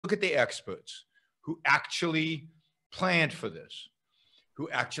look at the experts who actually planned for this, who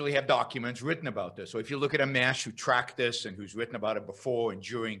actually have documents written about this. So if you look at Amesh, who tracked this and who's written about it before and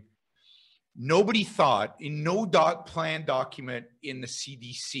during, nobody thought, in no plan document in the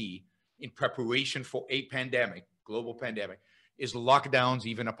CDC in preparation for a pandemic, global pandemic, is lockdowns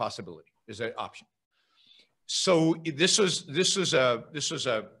even a possibility, is an option. So this was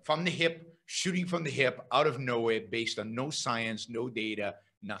a from the hip, shooting from the hip, out of nowhere, based on no science, no data,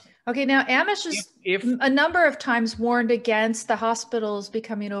 nothing. Okay, now Amish has a number of times warned against the hospitals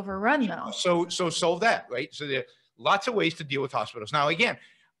becoming overrun, though. So solve that, right? So there are lots of ways to deal with hospitals. Now, again,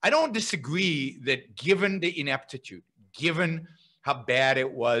 I don't disagree that given the ineptitude, given how bad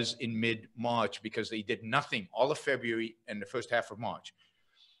it was in mid-March, because they did nothing all of February and the first half of March,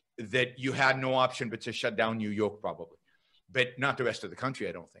 that you had no option but to shut down New York, probably, but not the rest of the country,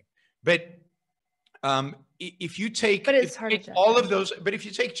 I don't think. But if you take, but it's hard to all of those, but if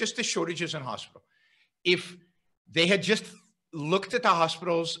you take just the shortages in hospital, if they had just looked at the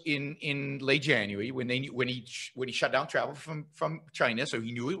hospitals in late January when he shut down travel from China, so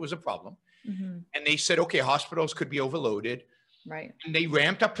he knew it was a problem, and they said, okay, hospitals could be overloaded, right? And they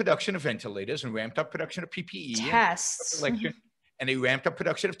ramped up production of ventilators and ramped up production of PPE, tests, and they ramped up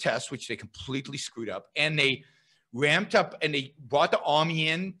production of tests, which they completely screwed up, and they ramped up and they brought the army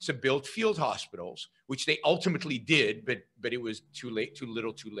in to build field hospitals, which they ultimately did, but it was too late, too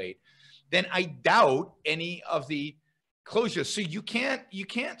little, too late. Then I doubt any of the closures. So you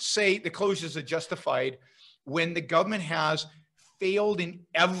can't say the closures are justified when the government has failed in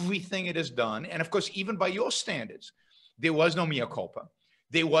everything it has done. And of course, even by your standards, there was no mea culpa.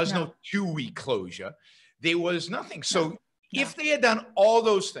 There was no 2-week closure. There was nothing. So if they had done all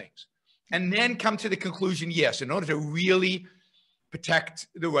those things and then come to the conclusion, yes, in order to really protect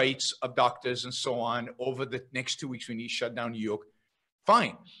the rights of doctors and so on over the next 2 weeks, we need to shut down New York,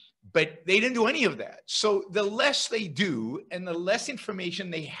 fine. But they didn't do any of that. So the less they do and the less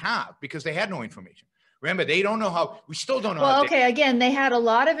information they have, because they had no information. Remember, they don't know how, we still don't know. Well, okay, again, they had a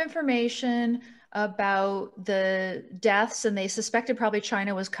lot of information about the deaths, and they suspected probably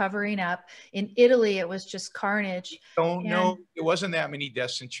China was covering up. In Italy, it was just carnage. Don't know. It wasn't that many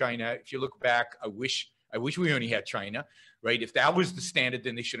deaths in China. If you look back, I wish we only had China, right? If that was the standard,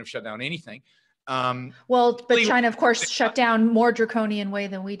 then they shouldn't have shut down anything. Well, but China, of course, shut down more draconian way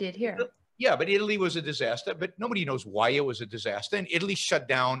than we did here. Yeah, but Italy was a disaster, but nobody knows why it was a disaster. And Italy shut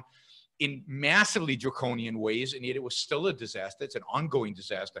down in massively draconian ways, and yet it was still a disaster. It's an ongoing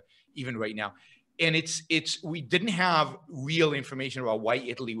disaster, even right now. And we didn't have real information about why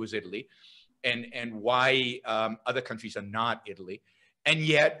Italy was Italy and why other countries are not Italy. And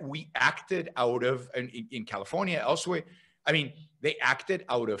yet we acted out of, in California, elsewhere, I mean, they acted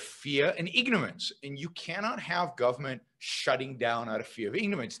out of fear and ignorance. And you cannot have government shutting down out of fear of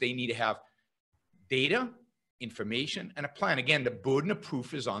ignorance. They need to have data, information, and a plan. Again, the burden of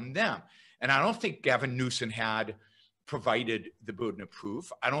proof is on them. And I don't think Gavin Newsom had provided the burden of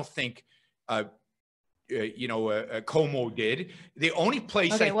proof. I don't think, Como did. The only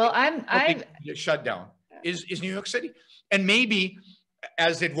place I shut down is New York City. And maybe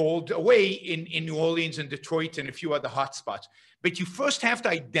as it rolled away in New Orleans and Detroit and a few other hotspots. But you first have to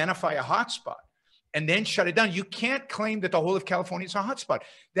identify a hotspot and then shut it down. You can't claim that the whole of California is a hotspot.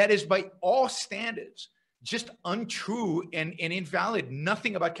 That is, by all standards, just untrue and invalid.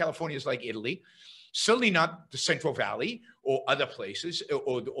 Nothing about California is like Italy. Certainly not the Central Valley or other places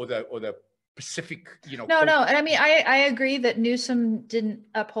or the Pacific, No, and I mean, I agree that Newsom didn't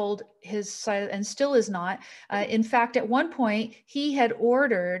uphold his side and still is not. In fact, at one point, he had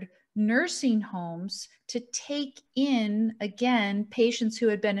ordered nursing homes to take in, again, patients who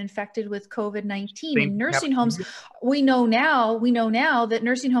had been infected with COVID-19. And nursing homes, we know now that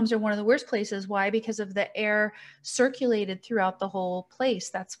nursing homes are one of the worst places. Why? Because of the air circulated throughout the whole place.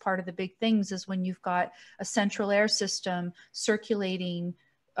 That's part of the big things, is when you've got a central air system circulating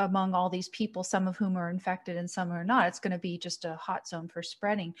among all these people, some of whom are infected and some are not. It's going to be just a hot zone for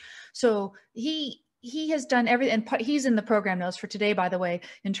spreading. So he has done everything, and he's in the program notes for today, by the way,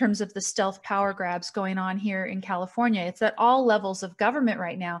 in terms of the stealth power grabs going on here in California. It's at all levels of government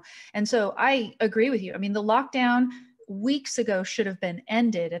right now. And so I agree with you. I mean, the lockdown weeks ago should have been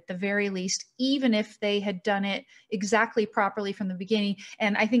ended at the very least, even if they had done it exactly properly from the beginning.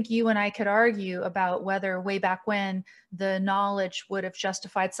 And I think you and I could argue about whether way back when the knowledge would have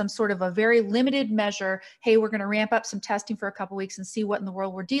justified some sort of a very limited measure. Hey, we're going to ramp up some testing for a couple of weeks and see what in the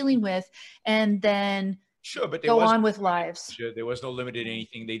world we're dealing with, and then go on with lives. Sure, there was no limit in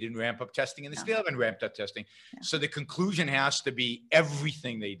anything. They didn't ramp up testing, and they still haven't ramped up testing. So the conclusion has to be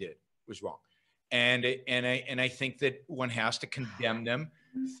everything they did was wrong. And I think that one has to condemn them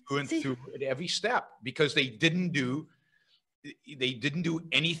through and through at every step, because they didn't do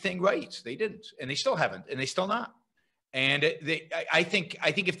anything right. They didn't, and they still haven't, and they still not. And I think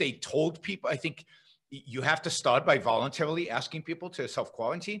if they told people, I think you have to start by voluntarily asking people to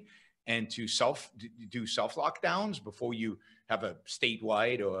self-quarantine and to do self lockdowns before you have a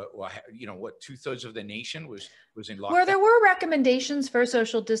statewide or you know what, 2/3 of the nation was in lockdown. Where there were recommendations for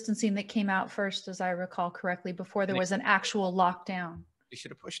social distancing that came out first, as I recall correctly, before there was an actual lockdown. They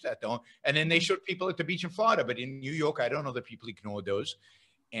should have pushed that, though. And then they showed people at the beach in Florida, but in New York, I don't know that people ignored those.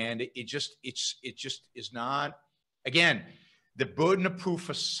 And it just is not, again, the burden of proof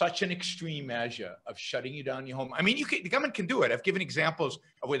for such an extreme measure of shutting you down in your home. I mean, the government can do it. I've given examples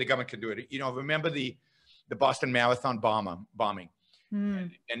of where the government can do it. You know, remember the Boston Marathon bombing.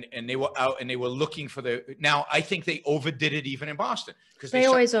 And they were out and they were looking for now I think they overdid it even in Boston, because they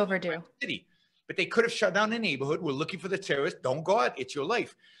always overdo. But they could have shut down the neighborhood. We're looking for the terrorists. Don't go out. It's your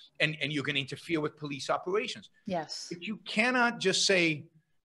life. And you're going to interfere with police operations. Yes. But you cannot just say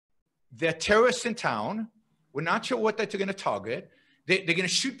they're terrorists in town. We're not sure what they're going to target. They're going to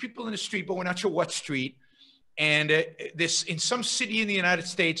shoot people in the street, but we're not sure what street. And this in some city in the United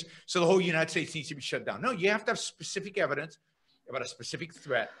States, so the whole United States needs to be shut down. No, you have to have specific evidence about a specific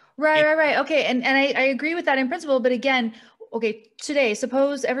threat. Right. Okay. And I agree with that in principle. But again, okay, today,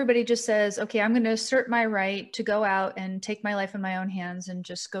 suppose everybody just says, okay, I'm going to assert my right to go out and take my life in my own hands and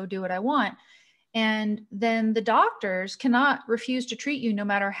just go do what I want. And then the doctors cannot refuse to treat you no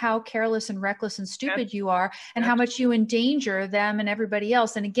matter how careless and reckless and stupid you are, and how much you endanger them and everybody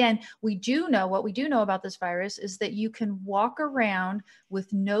else. And again, what we do know about this virus is that you can walk around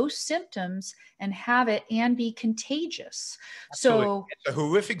with no symptoms and have it and be contagious. Absolutely. So it's a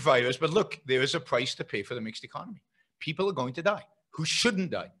horrific virus, but look, there is a price to pay for the mixed economy. People are going to die who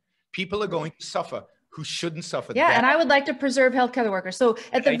shouldn't die. People are going to suffer who shouldn't suffer. Yeah, and I would like to preserve healthcare workers. So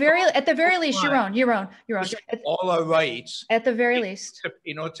at the very least, Yaron, all our rights. At the very least,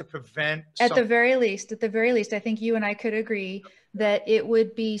 in order to prevent. At the very least, I think you and I could agree that it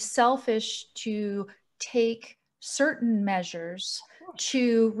would be selfish to take certain measures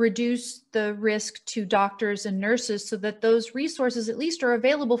to reduce the risk to doctors and nurses, so that those resources at least are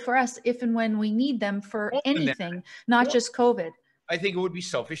available for us if and when we need them for anything, not just COVID. I think it would be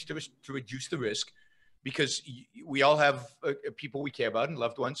selfish to reduce the risk, because we all have people we care about and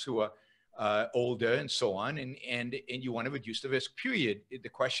loved ones who are older and so on, and you want to reduce the risk, period. The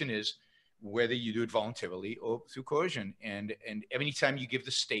question is whether you do it voluntarily or through coercion. And every time you give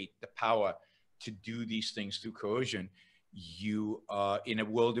the state the power to do these things through coercion, you are, in a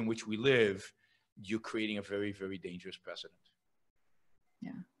world in which we live, you're creating a very, very dangerous precedent.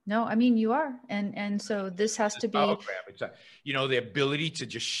 Yeah. No, I mean, you are. And so this has to be, it's the ability to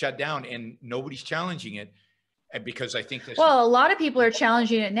just shut down, and nobody's challenging it, because I think well, a lot of people are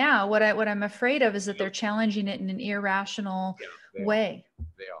challenging it now. What I'm afraid of is that they're challenging it in an irrational way.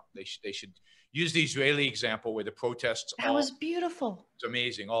 They should use the Israeli example where the protests. That was beautiful. It's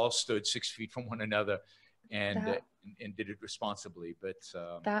amazing. All stood 6 feet from one another and did it responsibly. But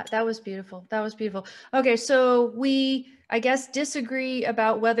that was beautiful. That was beautiful. Okay, so we, I guess, disagree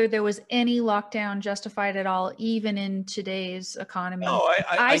about whether there was any lockdown justified at all, even in today's economy. No,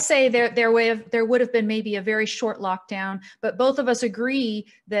 I say there would have been maybe a very short lockdown, but both of us agree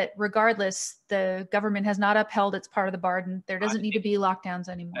that regardless, the government has not upheld its part of the bargain. There doesn't need to be lockdowns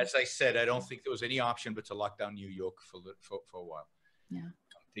anymore. As I said, I don't think there was any option but to lock down New York for a while. Yeah.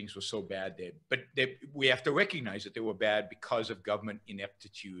 Things were so bad there, but we have to recognize that they were bad because of government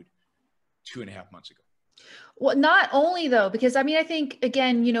ineptitude 2.5 months ago. Well, not only though, because I mean, I think,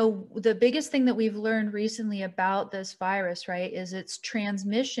 again, the biggest thing that we've learned recently about this virus, right, is its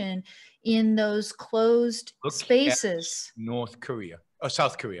transmission in those closed spaces. South Korea.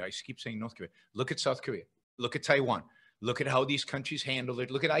 I keep saying North Korea. Look at South Korea. Look at Taiwan. Look at how these countries handled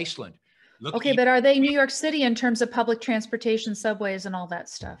it. Look at Iceland. Okay, but are they New York City in terms of public transportation, subways, and all that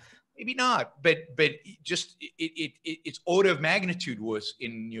stuff? Maybe not, but just its order of magnitude was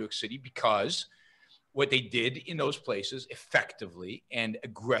in New York City, because what they did in those places effectively and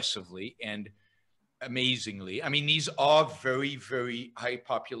aggressively and amazingly. I mean, these are very, very high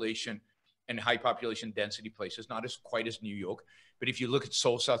population and high population density places, not quite as New York. But if you look at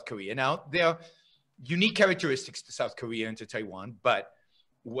Seoul, South Korea, now there are unique characteristics to South Korea and to Taiwan, but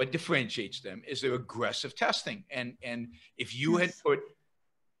what differentiates them is their aggressive testing. And if you had put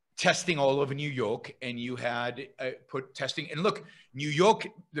testing all over New York, and you had put testing, and look, New York,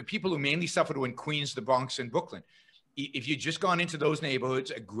 the people who mainly suffered were in Queens, the Bronx, and Brooklyn. If you'd just gone into those neighborhoods,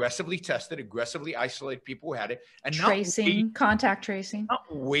 aggressively tested, aggressively isolated people who had it, and contact tracing, not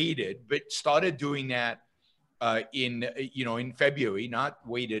waited, but started doing that in February, not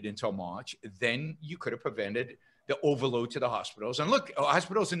waited until March, then you could have prevented the overload to the hospitals. And look,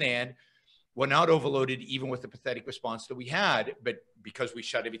 hospitals in the end were not overloaded even with the pathetic response that we had, but because we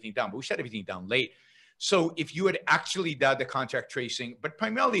shut everything down. But we shut everything down late. So if you had actually done the contact tracing, but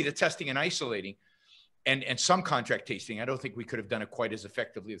primarily the testing and isolating, and some contract tracing, I don't think we could have done it quite as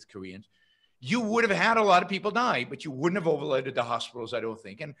effectively as Koreans. You would have had a lot of people die, but you wouldn't have overloaded the hospitals, I don't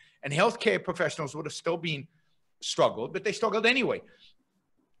think. And healthcare professionals would have still been struggled, but they struggled anyway.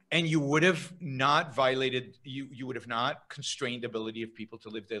 And you would have not violated, you would have not constrained the ability of people to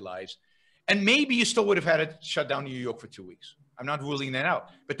live their lives. And maybe you still would have had to shut down New York for 2 weeks. I'm not ruling that out.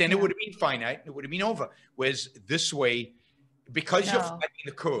 But then it would have been finite. It would have been over. Whereas this way, because you're flattening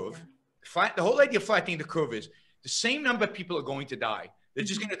the curve, the whole idea of flattening the curve is the same number of people are going to die. They're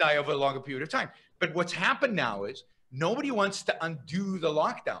just going to die over a longer period of time. But what's happened now is nobody wants to undo the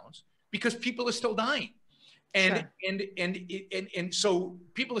lockdowns because people are still dying. And so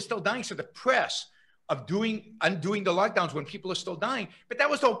people are still dying. So the press of undoing the lockdowns when people are still dying, but that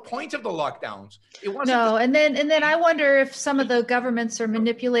was the whole point of the lockdowns. It wasn't. No, and then I wonder if some of the governments are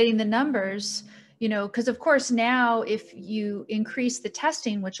manipulating the numbers, because of course now if you increase the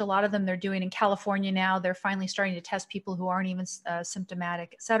testing, which a lot of them they're doing in California now, they're finally starting to test people who aren't even symptomatic,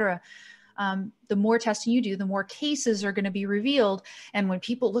 et cetera. The more testing you do, the more cases are going to be revealed. And when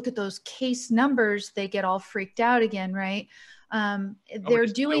people look at those case numbers, they get all freaked out again, right? They're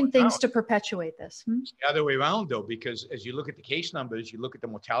doing things to perpetuate this. It's the other way around, though, because as you look at the case numbers, you look at the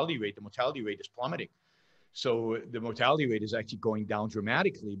mortality rate is plummeting. So the mortality rate is actually going down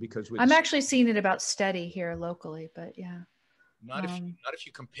dramatically because I'm actually seeing it about steady here locally, but yeah. Not if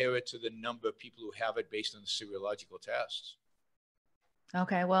you compare it to the number of people who have it based on the serological tests.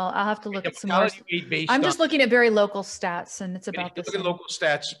 Okay, well, I'll have to look at some more. I'm just looking at very local stats, and it's about this. Look at local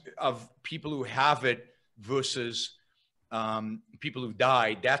stats of people who have it versus people who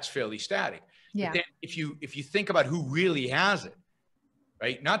died. That's fairly static. Yeah. But then if you think about who really has it,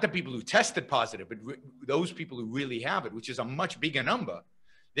 right? Not the people who tested positive, but those people who really have it, which is a much bigger number.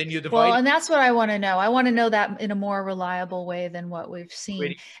 Then you divide. Well, and that's what I want to know. I want to know that in a more reliable way than what we've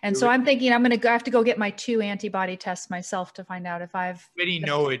seen. And so I'm thinking I have to go get my 2 antibody tests myself to find out if I've already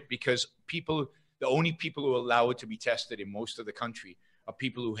know it, because the only people who allow it to be tested in most of the country are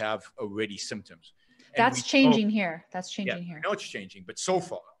people who have already symptoms. That's changing here. That's changing here. I know it's changing, but so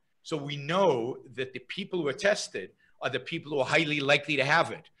far. So we know that the people who are tested are the people who are highly likely to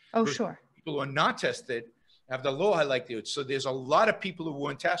have it. Oh, sure. People who are not tested have the low high likelihood. So there's a lot of people who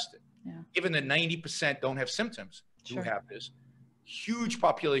weren't tested. Yeah. Given that 90% don't have symptoms who have this, huge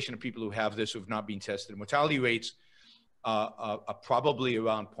population of people who have this who have not been tested. Mortality rates are probably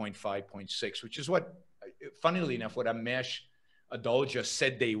around 0.5, 0.6, which is what, funnily enough, what Amesh Adolja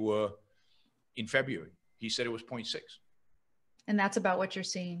said they were in February. He said it was 0.6. And that's about what you're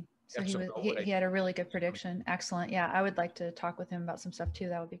seeing. So he had a really good prediction. Excellent. Yeah, I would like to talk with him about some stuff too.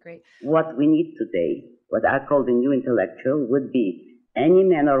 That would be great. What we need today, what I call the new intellectual, would be any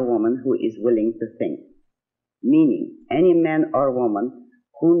man or woman who is willing to think. Meaning, any man or woman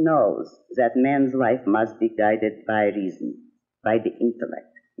who knows that man's life must be guided by reason, by the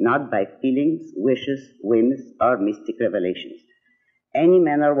intellect, not by feelings, wishes, whims, or mystic revelations. Any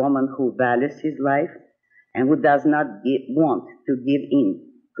man or woman who values his life and who does not want to give in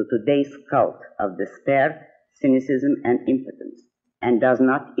to today's cult of despair, cynicism, and impotence, and does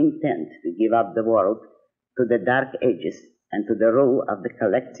not intend to give up the world to the dark ages and to the rule of the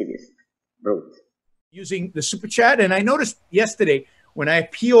collectivist brute. Using the super chat, and I noticed yesterday when I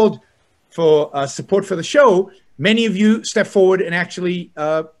appealed for support for the show, many of you stepped forward and actually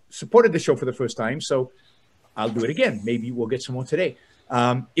supported the show for the first time. So I'll do it again. Maybe we'll get some more today.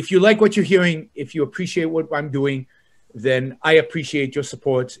 If you like what you're hearing, if you appreciate what I'm doing, then I appreciate your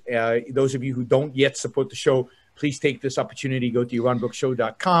support. Those of you who don't yet support the show, please take this opportunity. Go to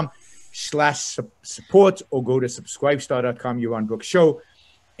yaronbrookshow.com/support or go to subscribestar.com, Yaron Brook Show,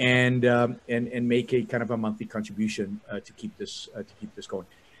 and make a kind of a monthly contribution to keep this going.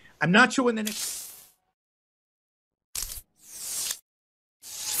 I'm not sure when the next